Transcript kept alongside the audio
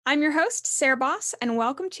I'm your host, Sarah Boss, and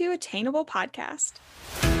welcome to Attainable Podcast.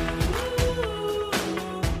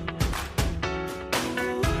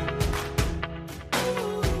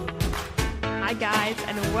 Hi, guys,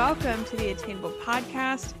 and welcome to the Attainable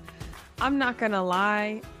Podcast. I'm not going to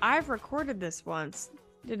lie, I've recorded this once.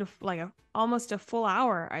 Did almost a full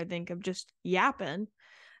hour, I think, of just yapping.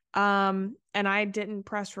 And I didn't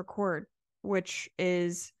press record, which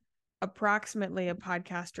is approximately a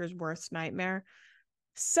podcaster's worst nightmare.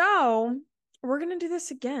 So we're going to do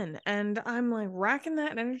this again. And I'm like racking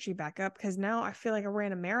that energy back up because now I feel like I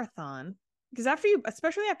ran a marathon. Because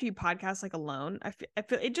especially after you podcast like alone, I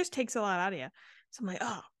feel it just takes a lot out of you. So I'm like,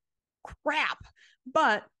 oh, crap.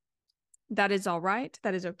 But that is all right.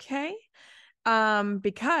 That is okay.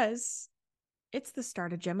 Because it's the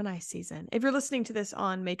start of Gemini season. If you're listening to this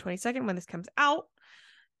on May 22nd, when this comes out,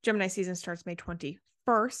 Gemini season starts May 21st.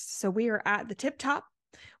 So we are at the tip top.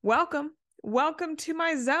 Welcome to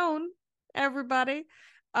my zone, everybody.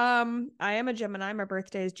 I am a Gemini. My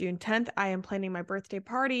birthday is June 10th. I am planning my birthday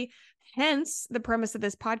party, hence the premise of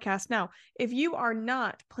this podcast. Now, if you are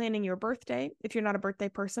not planning your birthday, if you're not a birthday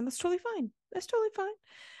person, that's totally fine.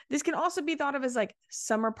 This can also be thought of as like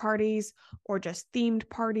summer parties or just themed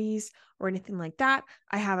parties or anything like that.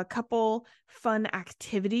 I have a couple fun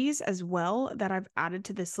activities as well that I've added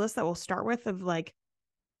to this list that we'll start with of like,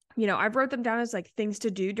 I've wrote them down as like things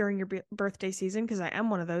to do during your birthday season because I am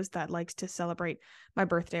one of those that likes to celebrate my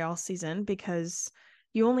birthday all season because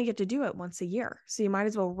you only get to do it once a year. So you might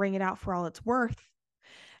as well ring it out for all it's worth.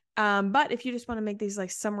 But if you just want to make these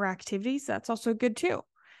like summer activities, that's also good too.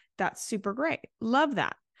 That's super great. Love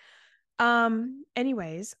that.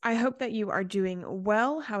 Anyways, I hope that you are doing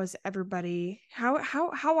well. How is everybody? How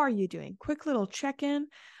are you doing? Quick little check-in.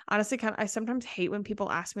 Honestly, I sometimes hate when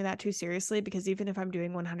people ask me that too seriously because even if I'm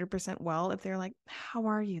doing 100% well, if they're like, how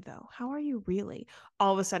are you though? How are you really?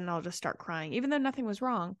 All of a sudden I'll just start crying, even though nothing was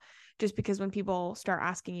wrong. Just because when people start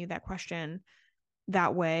asking you that question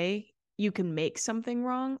that way, you can make something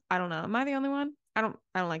wrong. I don't know. Am I the only one? I don't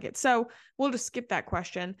like it. So we'll just skip that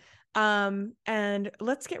question. And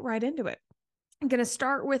let's get right into it. I'm going to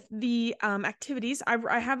start with the activities.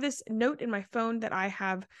 I have this note in my phone that I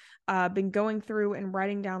have been going through and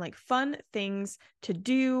writing down like fun things to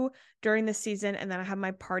do during the season. And then I have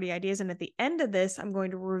my party ideas. And at the end of this, I'm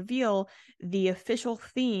going to reveal the official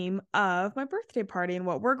theme of my birthday party and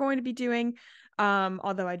what we're going to be doing.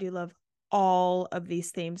 Although I do love all of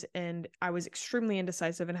these themes and I was extremely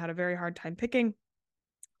indecisive and had a very hard time picking,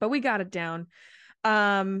 but we got it down.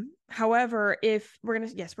 However, if we're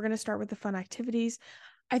gonna start with the fun activities.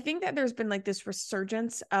 I think that there's been like this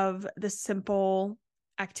resurgence of the simple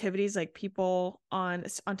activities, like people on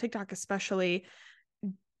TikTok especially,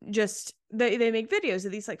 just they make videos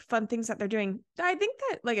of these like fun things that they're doing. I think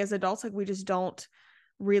that like as adults, like we just don't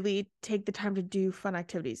really take the time to do fun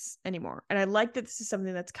activities anymore. And I like that this is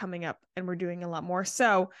something that's coming up and we're doing a lot more.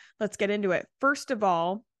 So let's get into it. First of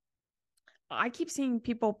all, I keep seeing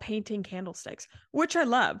people painting candlesticks, which I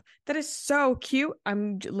love. That is so cute.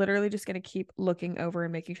 I'm literally just going to keep looking over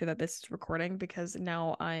and making sure that this is recording because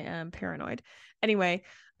now I am paranoid. Anyway,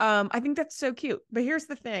 I think that's so cute. But here's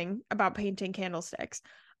the thing about painting candlesticks.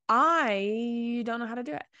 I don't know how to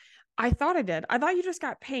do it. I thought I did. I thought you just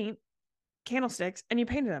got paint candlesticks and you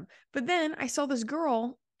painted them. But then I saw this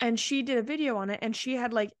girl and she did a video on it and she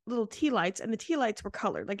had like little tea lights and the tea lights were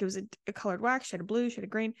colored. Like it was a colored wax. She had a blue, she had a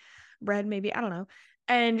green, red, maybe. I don't know.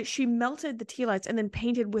 And she melted the tea lights and then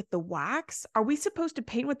painted with the wax. Are we supposed to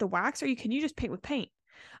paint with the wax or can you just paint with paint?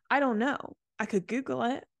 I don't know. I could Google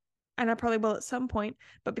it. And I probably will at some point,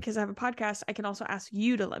 but because I have a podcast, I can also ask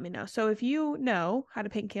you to let me know. So if you know how to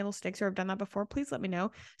paint candlesticks or have done that before, please let me know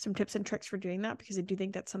some tips and tricks for doing that because I do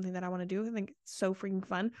think that's something that I want to do. I think it's so freaking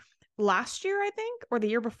fun. Last year, I think, or the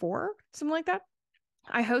year before, something like that,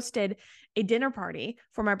 I hosted a dinner party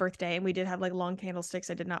for my birthday and we did have like long candlesticks.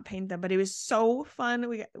 I did not paint them, but it was so fun.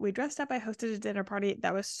 We dressed up. I hosted a dinner party.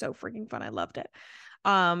 That was so freaking fun. I loved it.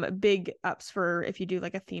 Big ups for if you do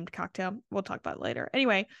like a themed cocktail. We'll talk about it later.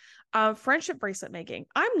 Anyway, friendship bracelet making.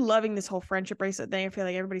 I'm loving this whole friendship bracelet thing. I feel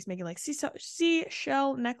like everybody's making like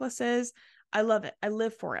seashell necklaces. I love it. I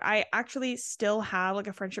live for it. I actually still have like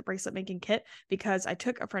a friendship bracelet making kit because I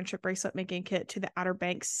took a friendship bracelet making kit to the Outer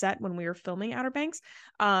Banks set when we were filming Outer Banks.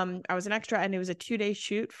 I was an extra and it was a 2-day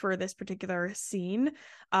shoot for this particular scene,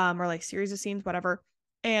 or like series of scenes, whatever.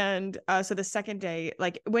 And so the second day,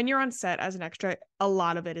 like when you're on set as an extra, a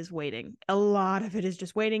lot of it is waiting. A lot of it is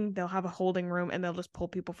just waiting. They'll have a holding room and they'll just pull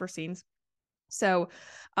people for scenes. So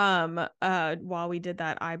while we did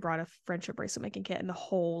that, I brought a friendship bracelet making kit, and the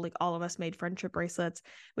whole, like, all of us made friendship bracelets.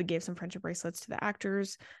 We gave some friendship bracelets to the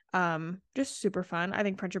actors. Just super fun. I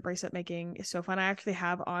think friendship bracelet making is so fun. I actually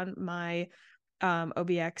have on my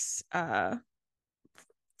OBX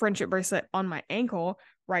friendship bracelet on my ankle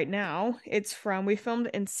right now. We filmed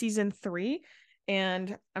in season 3,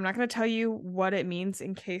 and I'm not going to tell you what it means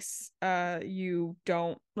in case you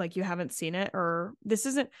haven't seen it, or this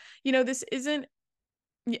isn't,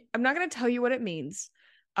 I'm not going to tell you what it means.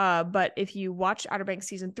 But if you watch Outer Banks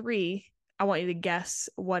season 3, I want you to guess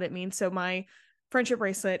what it means. So my friendship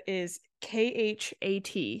bracelet is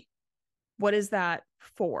KHAT. What is that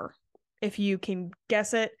for? If you can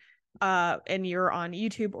guess it, and you're on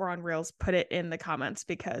YouTube or on Reels, put it in the comments,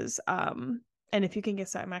 because and if you can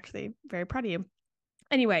guess that, I'm actually very proud of you.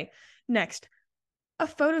 Anyway, next, a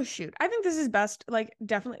photo shoot. I think this is best, like,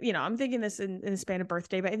 definitely, I'm thinking this in the span of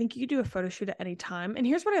birthday, but I think you could do a photo shoot at any time. And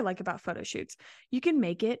here's what I like about photo shoots. You can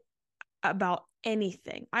make it about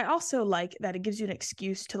anything. I also like that it gives you an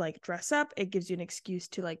excuse to, like, dress up. It gives you an excuse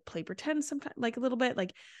to, like, play pretend sometimes, like, a little bit.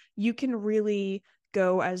 Like, you can really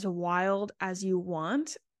go as wild as you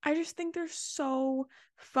want. I just think they're so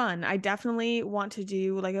fun. I definitely want to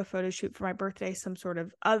do, like, a photo shoot for my birthday, some sort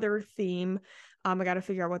of other theme. I got to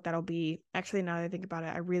figure out what that'll be. Actually, now that I think about it,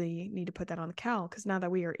 I really need to put that on the cal, because now that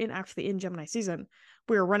we are in Gemini season,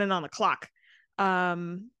 we are running on the clock.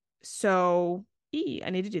 So I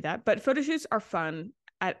need to do that. But photo shoots are fun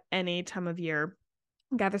at any time of year.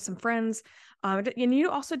 Gather some friends. And you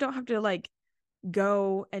also don't have to, like,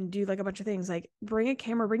 go and do, like, a bunch of things. Like, bring a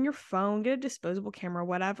camera, bring your phone, get a disposable camera,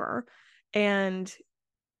 whatever, and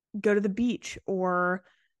go to the beach, or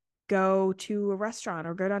go to a restaurant,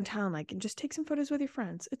 or go downtown, like, and just take some photos with your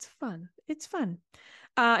friends. It's fun.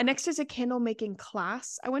 And next is a candle making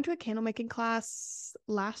class. I went to a candle making class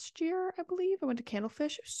last year, I believe. I went to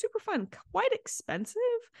Candlefish. Super fun, quite expensive.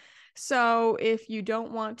 So if you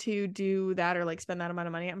don't want to do that, or, like, spend that amount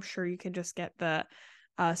of money, I'm sure you can just get the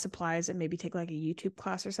supplies and maybe take, like, a YouTube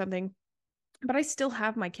class or something. But I still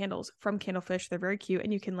have my candles from Candlefish. They're very cute,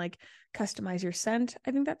 and you can, like, customize your scent.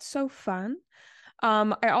 I think that's so fun.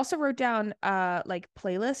 I also wrote down like,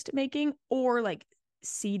 playlist making, or, like,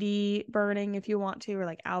 CD burning if you want to, or,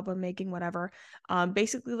 like, album making, whatever.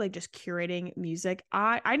 Basically, like, just curating music.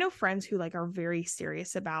 I know friends who, like, are very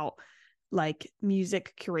serious about, like,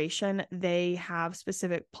 music curation. They have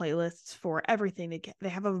specific playlists for everything. They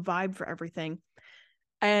have a vibe for everything.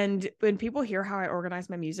 And when people hear how I organize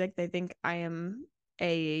my music, they think I am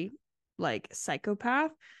a, like,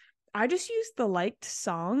 psychopath. I just use the liked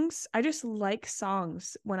songs. I just like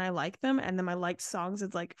songs when I like them, and then my liked songs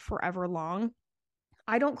is, like, forever long.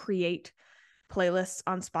 I don't create playlists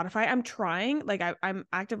on Spotify. I'm trying, like, I'm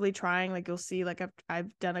actively trying. Like, you'll see, like,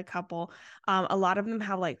 I've done a couple. A lot of them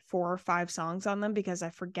have, like, 4 or 5 songs on them, because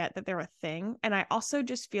I forget that they're a thing. And I also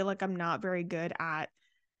just feel like I'm not very good at,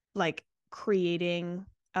 like, creating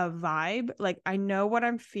a vibe. Like, I know what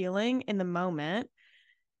I'm feeling in the moment,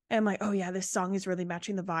 and I'm like, oh yeah, this song is really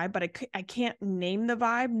matching the vibe, but I can't name the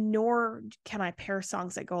vibe, nor can I pair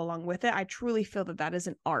songs that go along with it. I truly feel that that is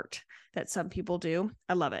an art that some people do.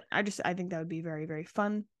 I love it. I think that would be very, very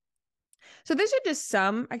fun. So these are just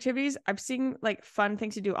some activities. I'm seeing, like, fun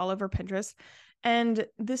things to do all over Pinterest. And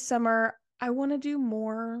this summer, I want to do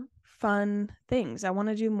more fun things. I want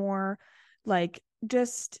to do more, like,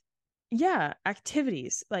 just, yeah,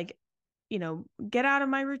 activities. Like, get out of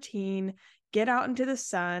my routine, get out into the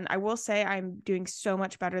sun. I will say I'm doing so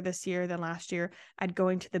much better this year than last year at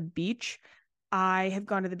going to the beach. I have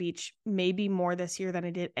gone to the beach maybe more this year than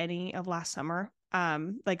I did any of last summer.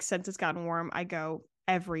 Like, since it's gotten warm, I go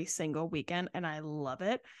every single weekend, and I love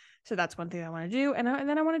it. So that's one thing I want to do. And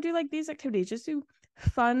then I want to do, like, these activities, just do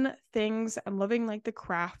fun things. I'm loving, like, the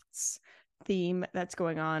crafts theme that's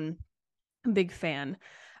going on. I'm a big fan.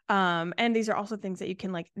 And these are also things that you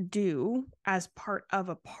can, like, do as part of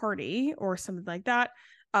a party or something like that.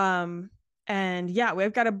 And yeah,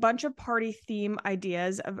 we've got a bunch of party theme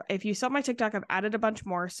ideas. If you saw my TikTok, I've added a bunch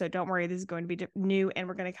more, so don't worry, this is going to be new, and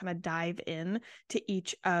we're going to kind of dive in to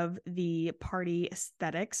each of the party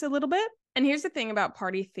aesthetics a little bit. And here's the thing about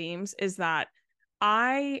party themes is that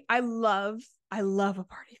I love a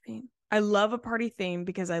party theme. I love a party theme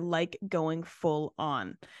because I like going full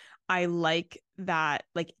on. I like that,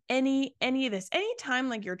 like, any of this, anytime,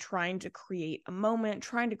 like, you're trying to create a moment,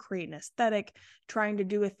 trying to create an aesthetic, trying to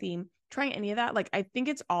do a theme, trying any of that, like, I think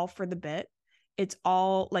it's all for the bit. It's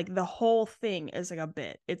all, like, the whole thing is, like, a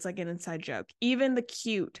bit. It's like an inside joke. Even the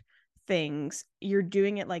cute things, you're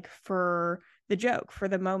doing it, like, for the joke, for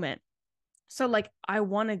the moment. So, like, I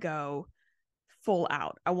want to go full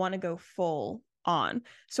out. I want to go full on.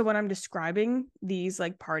 So when I'm describing these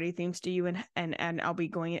like party themes to you and I'll be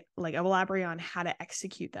going like elaborate on how to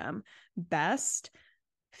execute them best,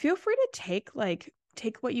 feel free to take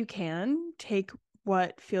what you can, take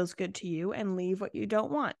what feels good to you, and leave what you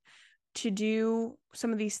don't want. To do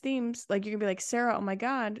some of these themes, like you're gonna be like, Sarah, oh my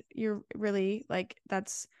God, you're really like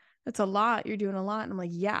that's a lot. You're doing a lot. And I'm like,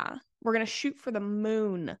 yeah, we're gonna shoot for the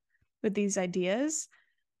moon with these ideas.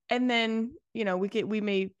 And then, we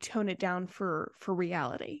may tone it down for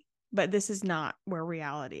reality, but this is not where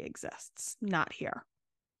reality exists. Not here.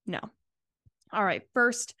 No. All right.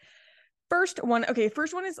 First one. Okay.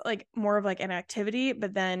 First one is like more of like an activity,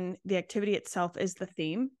 but then the activity itself is the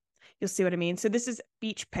theme. You'll see what I mean. So this is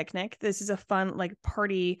beach picnic. This is a fun like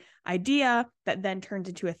party idea that then turns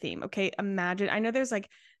into a theme. Okay. Imagine, I know there's like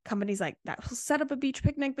companies like that will set up a beach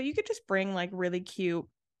picnic, but you could just bring like really cute,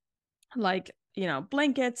 like,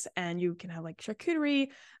 blankets, and you can have like charcuterie.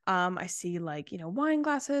 I see like, wine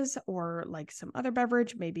glasses or like some other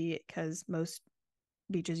beverage, maybe because most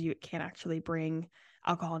beaches you can't actually bring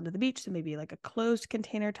alcohol into the beach, so maybe like a closed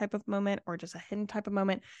container type of moment or just a hidden type of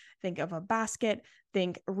moment. Think of a basket,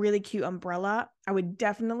 think a really cute umbrella. I would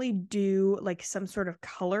definitely do like some sort of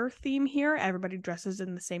color theme here. Everybody dresses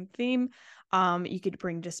in the same theme. You could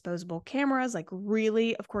bring disposable cameras, like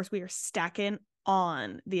really, of course we are stacking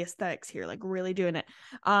on the aesthetics here, like really doing it.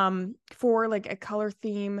 For like a color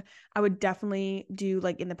theme, I would definitely do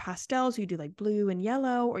like in the pastels, you do like blue and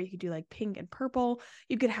yellow, or you could do like pink and purple.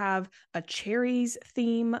 You could have a cherries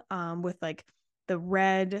theme with like the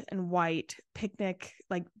red and white picnic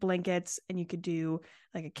like blankets, and you could do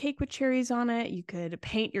like a cake with cherries on it. You could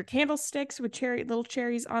paint your candlesticks with little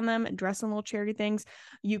cherries on them and dress in little cherry things.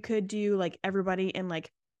 You could do like everybody in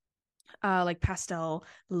like pastel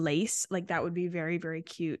lace, like that would be very, very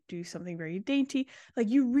cute. Do something very dainty. Like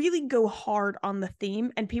you really go hard on the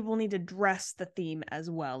theme, and people need to dress the theme as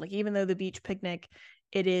well. Like even though the beach picnic,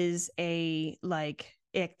 it is a like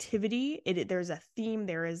activity, there's a theme,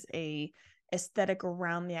 there is a aesthetic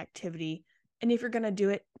around the activity. And if you're gonna do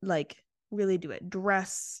it, like really do it,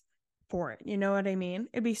 dress for it, you know what I mean?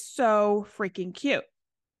 It'd be so freaking cute.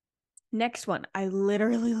 Next one, I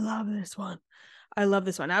literally love this one. I love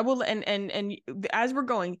this one. I will, and as we're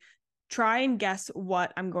going, try and guess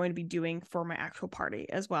what I'm going to be doing for my actual party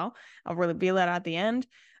as well. I'll reveal that at the end.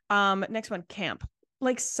 Next one, camp,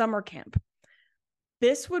 like summer camp.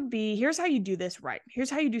 This would be, here's how you do this right. Here's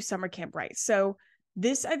how you do summer camp right. So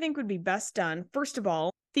this I think would be best done, first of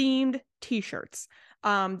all, themed t-shirts.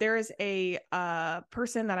 There is a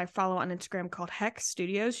person that I follow on Instagram called Hex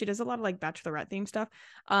Studios. She does a lot of like bachelorette theme stuff.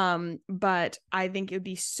 But I think it would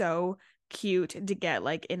be so cute to get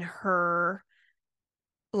like in her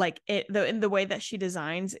like in the way that she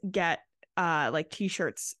designs, get like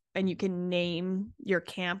t-shirts, and you can name your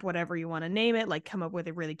camp whatever you want to name it, like come up with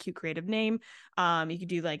a really cute creative name. You could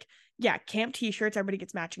do like, yeah, camp t-shirts. Everybody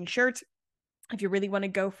gets matching shirts. If you really want to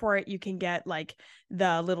go for it, you can get like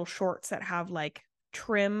the little shorts that have like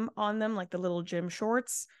trim on them, like the little gym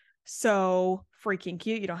shorts. So freaking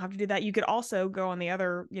cute. You don't have to do that. You could also go on the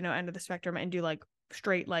other, end of the spectrum and do like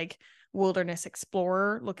straight like wilderness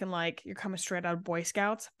explorer, looking like you're coming straight out of Boy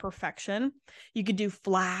Scouts. Perfection. You could do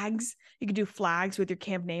flags. You could do flags with your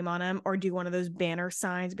camp name on them, or do one of those banner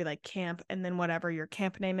signs, be like camp, and then whatever your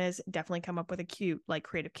camp name is, definitely come up with a cute like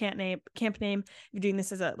creative camp name. If you're doing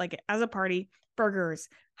this as a party, burgers,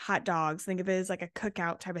 hot dogs, think of it as like a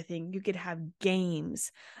cookout type of thing. You could have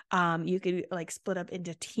games. You could like split up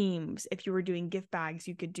into teams. If you were doing gift bags,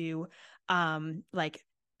 you could do like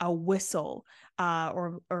a whistle,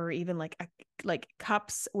 or even like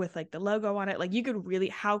cups with like the logo on it. Like you could really,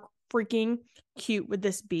 how freaking cute would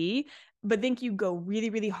this be? But think you go really,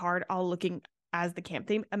 really hard all looking as the camp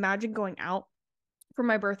theme. Imagine going out for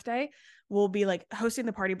my birthday. We'll be like hosting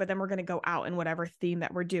the party, but then we're going to go out in whatever theme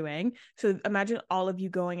that we're doing. So imagine all of you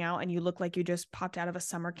going out and you look like you just popped out of a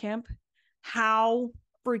summer camp. How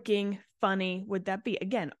freaking funny would that be?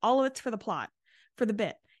 Again, all of it's for the plot, for the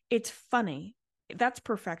bit. It's funny. That's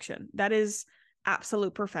perfection. That is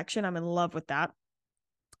absolute perfection. I'm in love with that.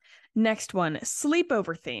 Next one,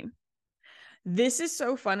 sleepover theme. This is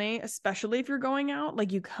so funny, especially if you're going out.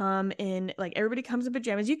 Like you come in, like everybody comes in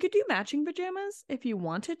pajamas. You could do matching pajamas if you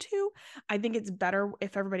wanted to. I think it's better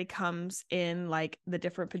if everybody comes in like the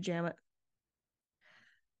different pajama.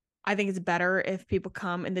 I think it's better if people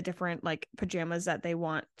come in the different like pajamas that they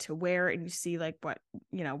want to wear, and you see like what,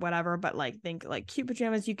 whatever. But like think like cute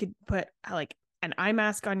pajamas. You could put like an eye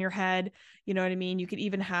mask on your head. You know what I mean? You could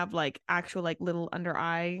even have like actual like little under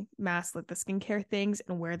eye masks, like the skincare things,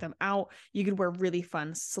 and wear them out. You could wear really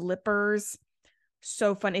fun slippers.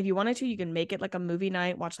 So fun. If you wanted to, you can make it like a movie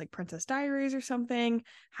night, watch like Princess Diaries or something,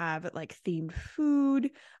 have it like themed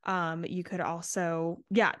food. You could also,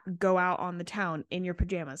 yeah, go out on the town in your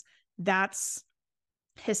pajamas. That's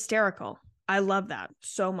hysterical. I love that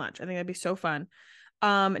so much. I think that'd be so fun.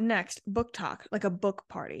 Next, book talk, like a book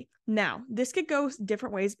party. Now, this could go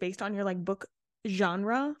different ways based on your like book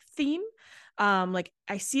genre theme. Like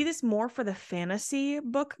I see this more for the fantasy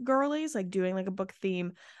book girlies, like doing like a book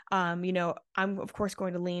theme. I'm of course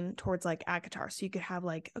going to lean towards like ACOTAR. So you could have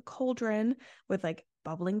like a cauldron with like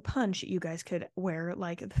bubbling punch. You guys could wear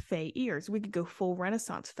like the Fae ears. We could go full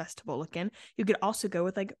Renaissance festival looking. You could also go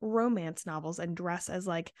with like romance novels and dress as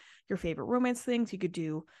like your favorite romance things. You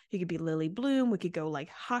could be Lily Bloom. We could go like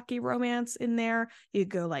hockey romance in there. You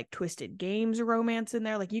could go like Twisted Games romance in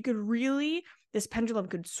there. Like you could really, this pendulum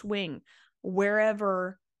could swing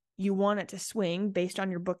wherever you want it to swing based on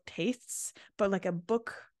your book tastes. But like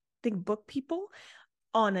think book people.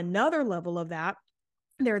 On another level of that,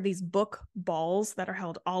 there are these book balls that are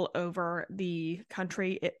held all over the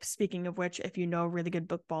country. Speaking of which, if you know a really good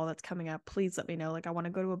book ball that's coming up, please let me know. Like I want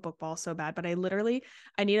to go to a book ball so bad, but I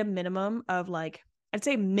need a minimum of like, I'd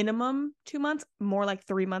say minimum 2 months, more like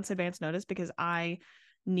 3 months advance notice, because I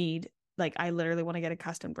literally want to get a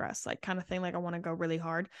custom dress, like kind of thing. Like I want to go really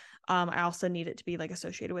hard. I also need it to be like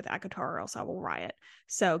associated with ACOTAR or else I will riot.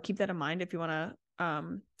 So keep that in mind if you want to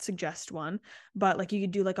suggest one. But like you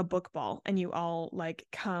could do like a book ball and you all like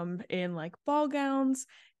come in like ball gowns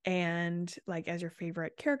and like as your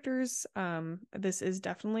favorite characters. This is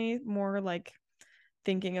definitely more like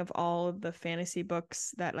thinking of all of the fantasy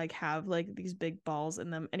books that like have like these big balls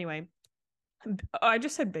in them. Anyway, I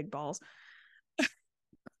just said big balls.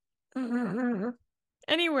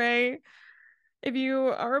 Anyway, if you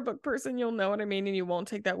are a book person, you'll know what I mean, and you won't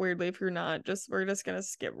take that weirdly. If you're not, we're just gonna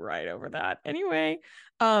skip right over that. Anyway,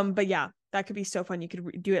 but yeah, that could be so fun. You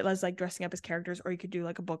could do it as like dressing up as characters, or you could do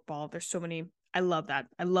like a book ball. There's so many. I love that.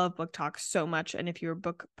 I love book talk so much, and if you're a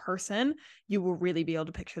book person, you will really be able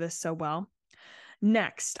to picture this so well.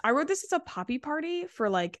 Next, I wrote this as a poppy party for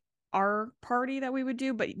like our party that we would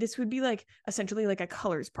do, but this would be like essentially like a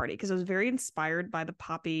colors party because I was very inspired by the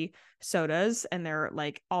poppy sodas and they're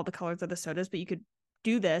like all the colors of the sodas, but you could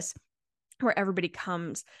do this where everybody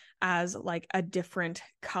comes as like a different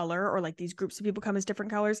color, or like these groups of people come as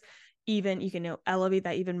different colors. Even you can elevate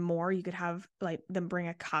that even more. You could have like them bring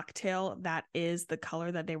a cocktail that is the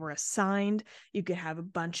color that they were assigned. You could have a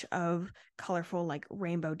bunch of colorful like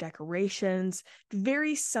rainbow decorations,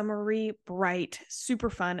 very summery, bright, super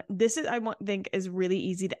fun. This is, think is really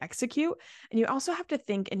easy to execute. And you also have to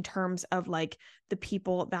think in terms of like the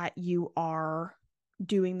people that you are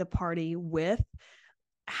doing the party with.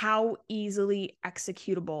 How easily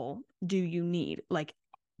executable do you need? Like,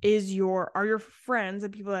 are your friends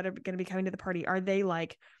and people that are going to be coming to the party, are they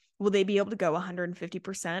like, will they be able to go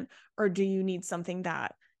 150%? Or do you need something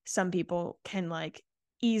that some people can like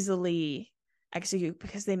easily execute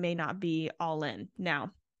because they may not be all in?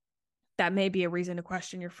 Now, that may be a reason to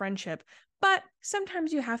question your friendship, but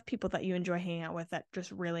sometimes you have people that you enjoy hanging out with that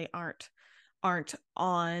just really aren't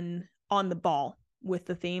on the ball with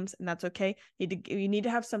the themes, and that's okay. You need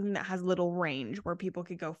to have something that has little range where people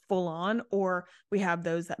could go full on, or we have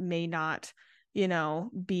those that may not,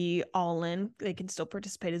 be all in. They can still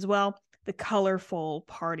participate as well. The colorful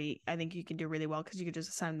party, I think you can do really well because you could just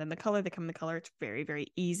assign them the color. They come in the color. It's very,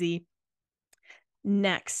 very easy.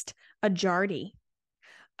 Next, a jardy.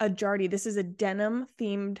 This is a denim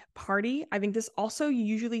themed party. I think this also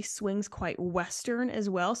usually swings quite Western as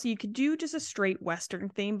well. So you could do just a straight Western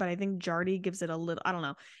theme, but I think Jardy gives it a little, I don't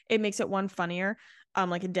know. It makes it one funnier.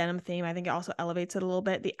 Like a denim theme. I think it also elevates it a little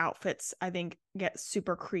bit. The outfits, I think, get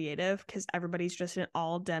super creative because everybody's just in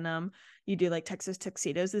all denim. You do like Texas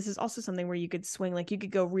tuxedos. This is also something where you could swing, like you could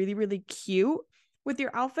go really, really cute with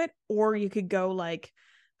your outfit, or you could go like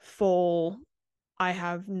full, I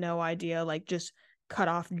have no idea, like just cut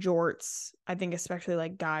off jorts. I think especially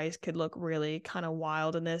like guys could look really kind of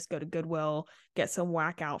wild in this. Go to Goodwill, get some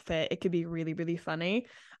whack outfit. It could be really, really funny.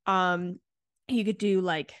 You could do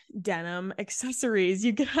like denim accessories.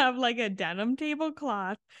 You could have like a denim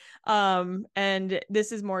tablecloth. And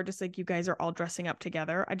this is more just like you guys are all dressing up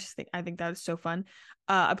together. I think that is so fun.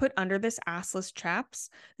 I put under this assless chaps.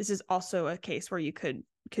 This is also a case where you could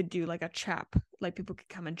do like a chap, like people could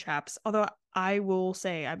come in chaps. Although I will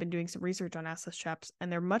say I've been doing some research on assless chaps and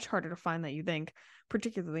they're much harder to find than you think,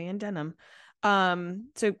 particularly in denim.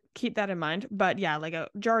 So keep that in mind. But yeah, like a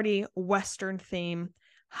jardy Western theme,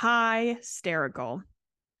 hysterical.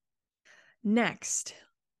 Next,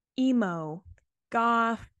 emo,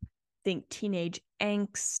 goth, think teenage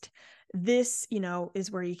angst. This, you know,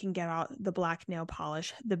 is where you can get out the black nail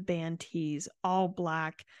polish, the band tees, all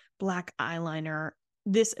black, black eyeliner.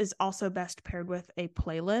 This is also best paired with a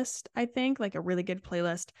playlist, I think, like a really good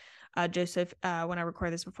playlist. Joseph, when I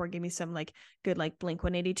record this before, gave me some like good, like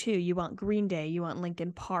Blink-182. You want Green Day, you want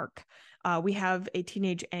Linkin Park. We have a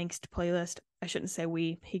teenage angst playlist. I shouldn't say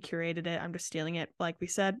he curated it. I'm just stealing it. Like we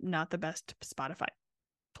said, not the best Spotify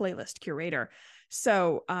playlist curator.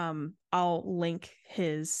 So I'll link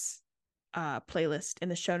his playlist in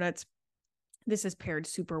the show notes. This is paired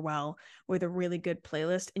super well with a really good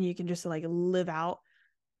playlist, and you can just like live out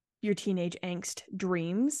your teenage angst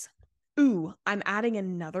dreams. Ooh, I'm adding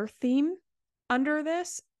another theme under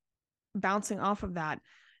this, bouncing off of that.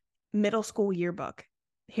 Middle school yearbook.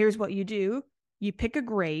 Here's what you do. You pick a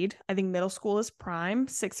grade. I think middle school is prime.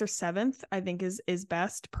 6th or 7th, I think is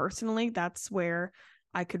best. Personally, that's where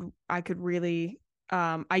I could really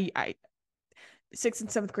I 6th and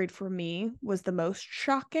 7th grade for me was the most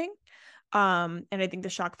shocking. And I think the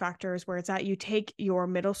shock factor is where it's at. You take your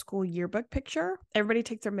middle school yearbook picture. Everybody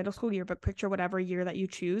takes their middle school yearbook picture, whatever year that you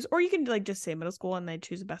choose, or you can like just say middle school and they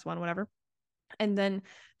choose the best one, whatever. And then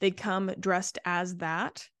they come dressed as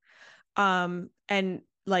that. And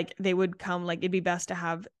like they would come, like it'd be best to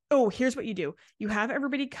have, oh, here's what you do. You have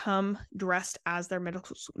everybody come dressed as their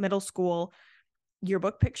middle school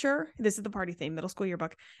yearbook picture. This is the party theme, middle school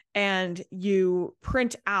yearbook. And you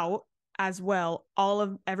print out as well all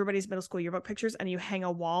of everybody's middle school yearbook pictures, and you hang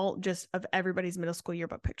a wall just of everybody's middle school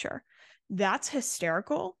yearbook picture. That's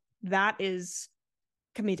hysterical. That is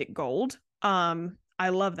comedic gold. I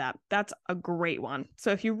love that. That's a great one.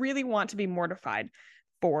 So if you really want to be mortified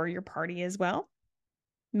for your party as well,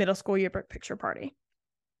 middle school yearbook picture party.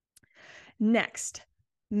 Next,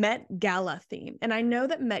 Met Gala theme. And I know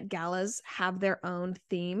that Met Galas have their own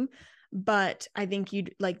theme, but I think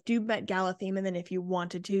you'd like do Met Gala theme. And then if you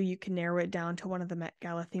wanted to, you can narrow it down to one of the Met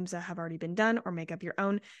Gala themes that have already been done or make up your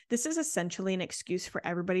own. This is essentially an excuse for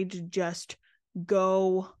everybody to just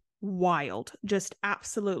go wild. Just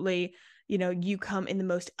absolutely, you know, you come in the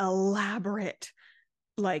most elaborate,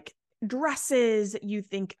 like dresses, you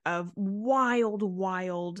think of wild,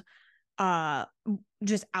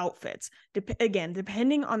 just outfits. Again,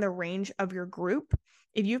 depending on the range of your group,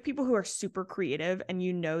 if you have people who are super creative and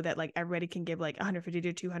you know that like everybody can give like 150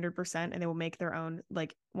 to 200% and they will make their own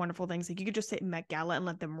like wonderful things, like you could just say Met Gala and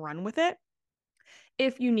let them run with it.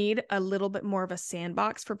 If you need a little bit more of a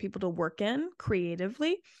sandbox for people to work in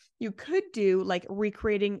creatively, you could do like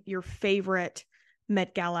recreating your favorite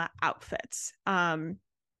Met Gala outfits.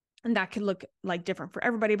 And that could look like different for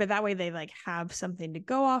everybody, but that way they like have something to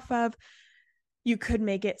go off of. You could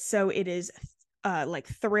make it so it is like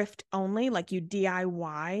thrift only, like you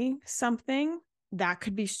DIY something. That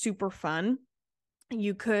could be super fun.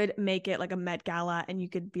 You could make it like a Met Gala and you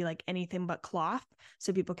could be like anything but cloth.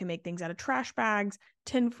 So people can make things out of trash bags,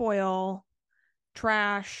 tinfoil,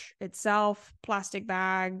 trash itself, plastic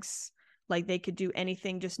bags. Like they could do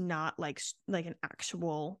anything, just not like an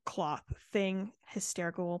actual cloth thing.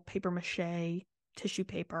 Hysterical. Paper mache, tissue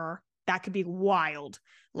paper. That could be wild.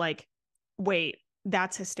 Like, wait,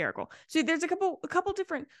 that's hysterical. So there's a couple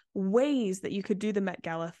different ways that you could do the Met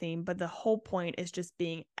Gala theme, but the whole point is just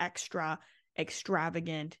being extra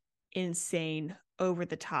extravagant, insane, over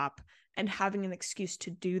the top, and having an excuse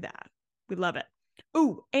to do that. We love it.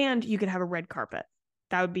 Ooh, and you could have a red carpet.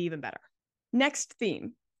 That would be even better. Next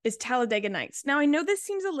theme is Talladega Nights. Now, I know this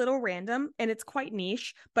seems a little random and it's quite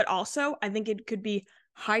niche, but also I think it could be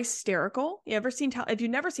hysterical. If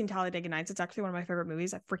you've never seen Talladega Nights, it's actually one of my favorite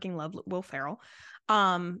movies. I freaking love Will Ferrell.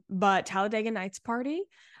 But Talladega Nights party,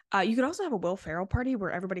 you could also have a Will Ferrell party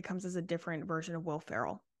where everybody comes as a different version of Will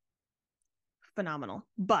Ferrell. Phenomenal.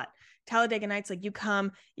 But Talladega Nights, like you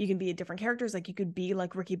can be different characters. Like you could be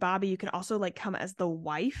like Ricky Bobby. You could also like come as the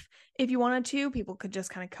wife if you wanted to. People could just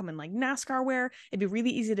kind of come in like NASCAR wear. It'd be really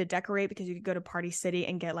easy to decorate because you could go to Party City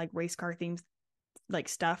and get like race car themes, like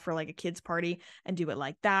stuff for like a kid's party and do it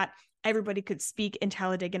like that. Everybody could speak in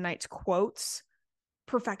Talladega Nights quotes.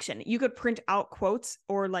 Perfection. You could print out quotes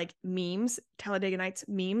or like memes, Talladega Nights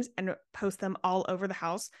memes, and post them all over the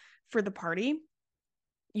house for the party.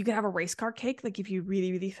 You could have a race car cake, like if you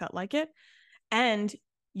really, really felt like it. And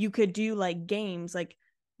you could do like games, like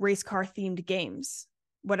race car themed games,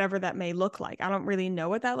 whatever that may look like. I don't really know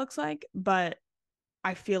what that looks like, but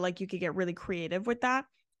I feel like you could get really creative with that.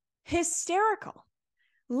 Hysterical.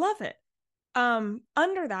 Love it.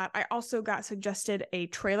 Under that, I also got suggested a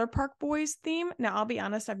Trailer Park Boys theme. Now, I'll be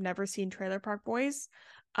honest, I've never seen Trailer Park Boys,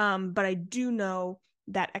 but I do know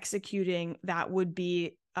that executing that would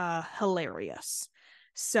be hilarious.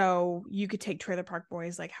 So you could take Trailer Park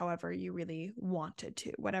Boys like however you really wanted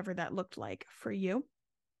to, whatever that looked like for you.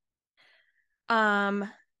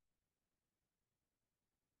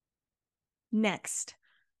 Next,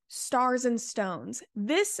 Stars and Stones.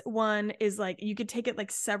 This one is like, you could take it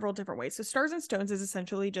like several different ways. So Stars and Stones is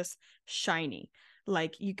essentially just shiny.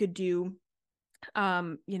 Like you could do,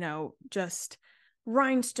 just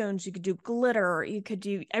rhinestones. You could do glitter. You could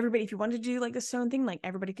do everybody. If you wanted to do like the stone thing, like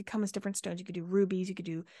everybody could come as different stones. You could do rubies. You could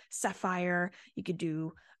do sapphire. You could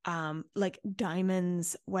do like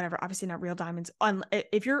diamonds, whatever. Obviously not real diamonds.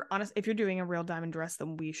 If you're honest, if you're doing a real diamond dress,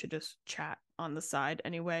 then we should just chat on the side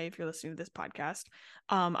anyway. If you're listening to this podcast,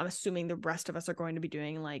 I'm assuming the rest of us are going to be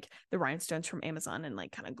doing like the rhinestones from Amazon and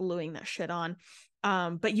like kind of gluing that shit on.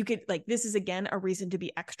 But you could like, this is again a reason to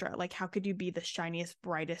be extra. Like, how could you be the shiniest,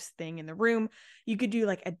 brightest thing in the room? You could do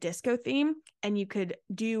like a disco theme, and you could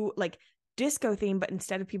do like disco theme, but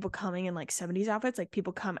instead of people coming in like 70s outfits, like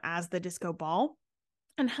people come as the disco ball.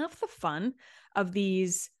 And half the fun of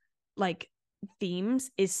these like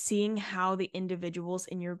themes is seeing how the individuals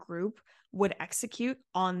in your group would execute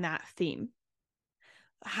on that theme.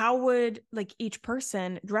 How would like each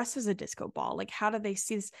person dress as a disco ball? Like, how do they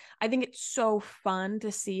see this? I think it's so fun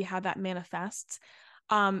to see how that manifests.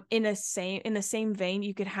 In the same vein,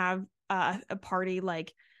 you could have a party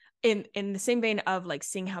like in the same vein of like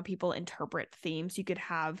seeing how people interpret themes. You could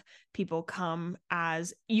have people come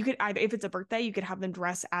as, you could either, if it's a birthday, you could have them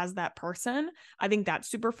dress as that person. I think that's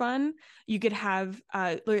super fun. You could have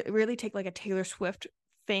really take like a Taylor Swift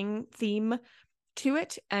theme to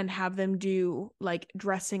it and have them do like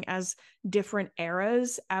dressing as different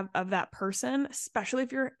eras of that person, especially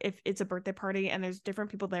if it's a birthday party and there's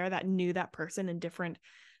different people there that knew that person in different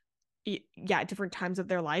times of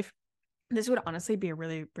their life. This would honestly be a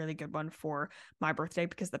really, really good one for my birthday,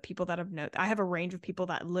 because the people that I have a range of people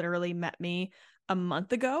that literally met me a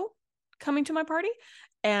month ago coming to my party.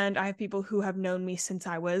 And I have people who have known me since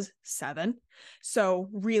I was 7. So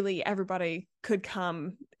really everybody could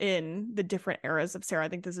come in the different eras of Sarah. I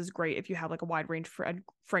think this is great if you have like a wide range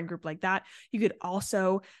friend group like that. You could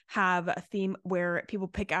also have a theme where people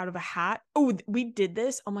pick out of a hat. Oh, we did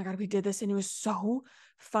this. Oh my God, we did this. And it was so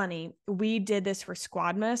funny. We did this for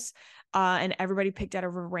Squadmas. And everybody picked out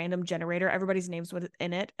of a random generator. Everybody's names was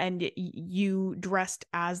in it. And you dressed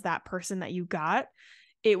as that person that you got.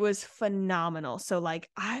 It was phenomenal. So like,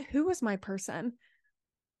 who was my person?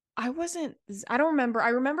 I don't remember. I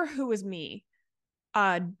remember who was me.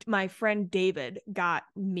 My friend David got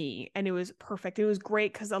me, and it was perfect. It was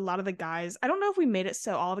great because a lot of the guys, I don't know if we made it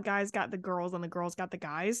so all the guys got the girls and the girls got the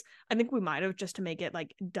guys. I think we might have, just to make it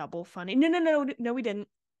like double funny. No, we didn't.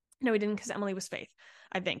 No, we didn't, because Emily was Faith,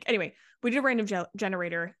 I think. Anyway, we did a random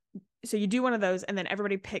generator. So you do one of those, and then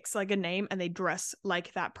everybody picks like a name and they dress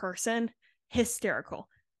like that person. Hysterical.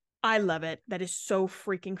 I love it. That is so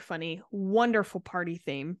freaking funny. Wonderful party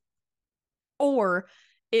theme. Or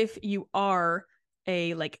if you are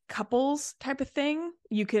a like couples type of thing,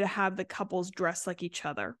 you could have the couples dress like each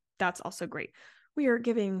other. That's also great. We are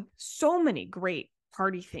giving so many great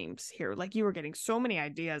party themes here. Like, you are getting so many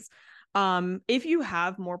ideas. If you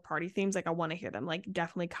have more party themes, like I want to hear them, like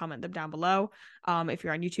definitely comment them down below. If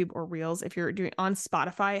you're on YouTube or Reels, if you're doing on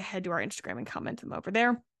Spotify, head to our Instagram and comment them over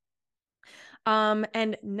there.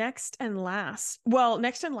 And next and last,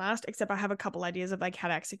 except I have a couple ideas of like how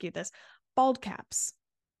to execute this. Bald caps.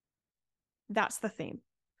 That's the theme.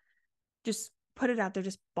 Just put it out there,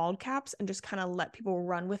 just bald caps, and just kind of let people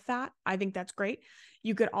run with that. I think that's great.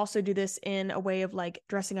 You could also do this in a way of like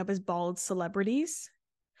dressing up as bald celebrities.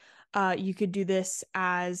 You could do this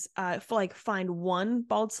as find one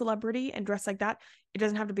bald celebrity and dress like that. It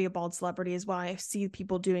doesn't have to be a bald celebrity as well. I see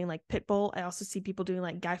people doing like Pitbull. I also see people doing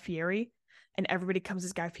like Guy Fieri, and everybody comes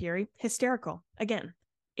as Guy Fieri. Hysterical. Again,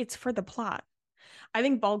 it's for the plot. I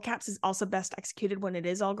think bald caps is also best executed when it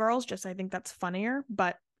is all girls. Just, I think that's funnier,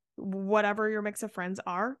 but whatever your mix of friends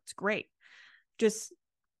are, it's great. Just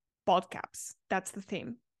bald caps. That's the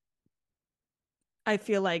theme. I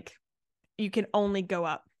feel like you can only go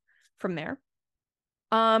up from there.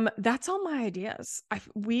 That's all my ideas.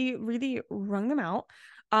 We really wrung them out.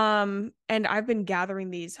 And I've been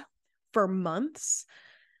gathering these for months,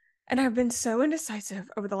 and I've been so indecisive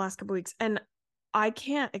over the last couple weeks. And I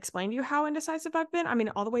can't explain to you how indecisive I've been. I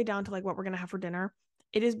mean, all the way down to like what we're gonna have for dinner.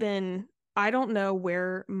 It has been, I don't know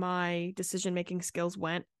where my decision-making skills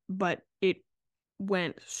went, but it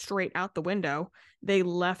went straight out the window. They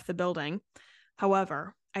left the building.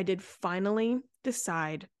 However, I did finally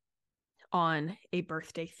decide on a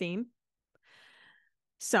birthday theme.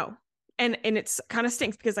 So, and it's kind of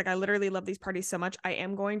stinks because like I literally love these parties so much. I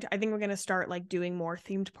think we're going to start like doing more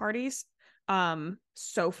themed parties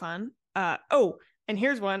So fun. Oh, and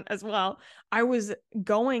here's one as well. I was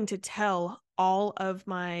going to tell all of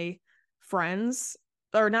my friends,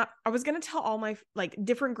 or not, I was going to tell all my like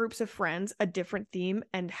different groups of friends a different theme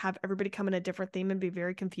and have everybody come in a different theme and be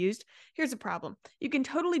very confused. Here's the problem. You can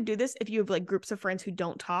totally do this if you have like groups of friends who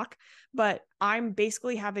don't talk, but I'm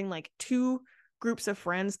basically having like two groups of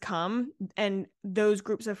friends come, and those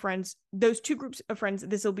groups of friends, those two groups of friends,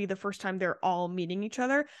 this will be the first time they're all meeting each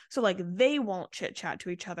other. So like they won't chit chat to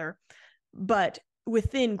each other, but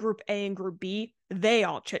within group A and group B, they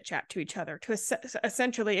all chit chat to each other. To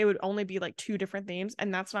essentially, it would only be like two different themes,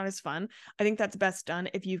 and that's not as fun. I think that's best done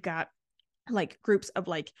if you've got like groups of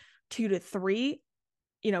like 2 to 3,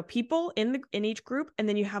 people in each group, and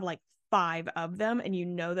then you have like 5 of them, and you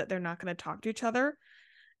know that they're not going to talk to each other.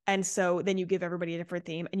 And so then you give everybody a different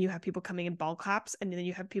theme, and you have people coming in ball caps, and then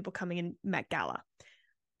you have people coming in Met Gala.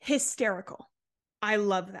 Hysterical. I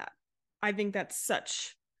love that. I think that's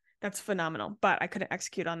phenomenal, but I couldn't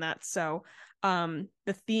execute on that. So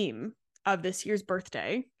the theme of this year's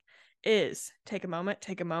birthday is take a moment,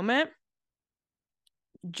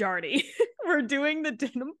 Jardy. We're doing the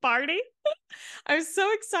denim party. I'm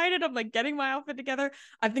so excited. I'm like getting my outfit together.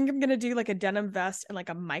 I think I'm gonna do like a denim vest and like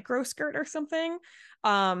a micro skirt or something.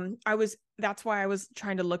 That's why I was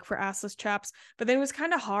trying to look for assless chaps, but then it was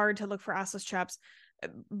kind of hard to look for assless chaps.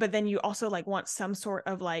 But then you also like want some sort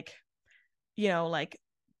of like, like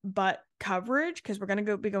butt coverage, because we're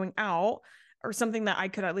gonna be going out, or something that I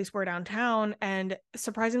could at least wear downtown. And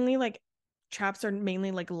surprisingly, like chaps are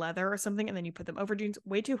mainly like leather or something, and then you put them over jeans.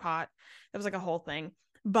 Way too hot. That was like a whole thing.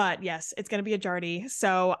 But yes, it's gonna be a Jardy.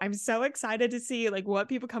 So I'm so excited to see like what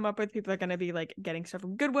people come up with. People are gonna be like getting stuff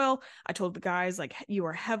from Goodwill. I told the guys like you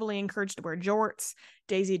are heavily encouraged to wear jorts.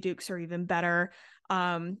 Daisy Dukes are even better.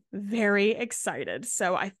 Very excited.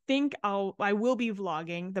 So I think I will be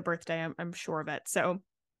vlogging the birthday. I'm sure of it. So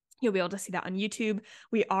you'll be able to see that on YouTube.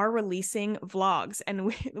 We are releasing vlogs,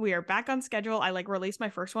 and we are back on schedule. I like released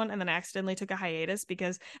my first one, and then I accidentally took a hiatus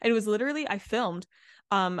because it was literally, I filmed.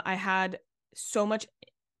 I had so much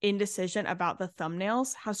indecision about the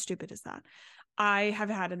thumbnails. How stupid is that? I have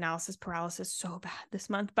had analysis paralysis so bad this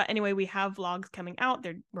month. But anyway, we have vlogs coming out.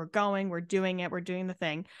 We're doing it. We're doing the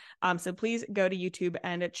thing. So please go to YouTube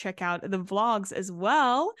and check out the vlogs as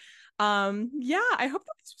well. I hope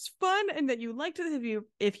that this was fun and that you liked it.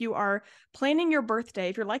 If you are planning your birthday,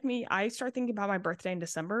 if you're like me, I start thinking about my birthday in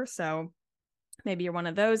December. So maybe you're one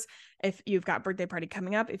of those. If you've got birthday party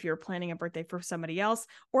coming up, if you're planning a birthday for somebody else,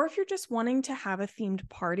 or if you're just wanting to have a themed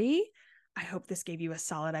party, I hope this gave you a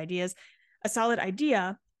solid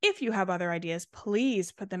idea. If you have other ideas,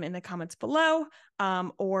 please put them in the comments below.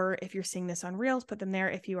 Or if you're seeing this on Reels, put them there.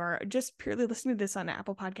 If you are just purely listening to this on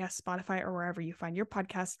Apple Podcasts, Spotify, or wherever you find your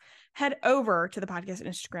podcasts, head over to the podcast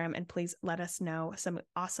Instagram and please let us know some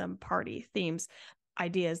awesome party themes,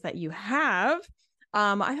 ideas that you have.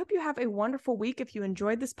 I hope you have a wonderful week. If you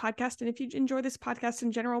enjoyed this podcast, and if you enjoy this podcast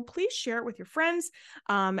in general, please share it with your friends,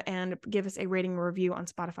 and give us a rating or review on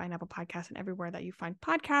Spotify and Apple Podcasts and everywhere that you find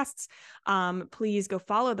podcasts. Please go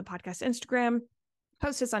follow the podcast Instagram,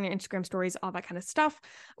 post us on your Instagram stories, all that kind of stuff.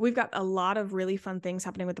 We've got a lot of really fun things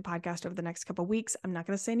happening with the podcast over the next couple of weeks. I'm not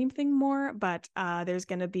going to say anything more, but there's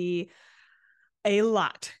going to be a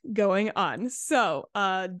lot going on. So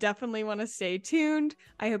definitely want to stay tuned.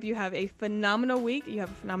 I hope you have a phenomenal week. You have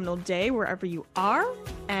a phenomenal day wherever you are.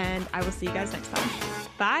 And I will see you guys next time.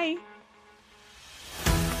 Bye.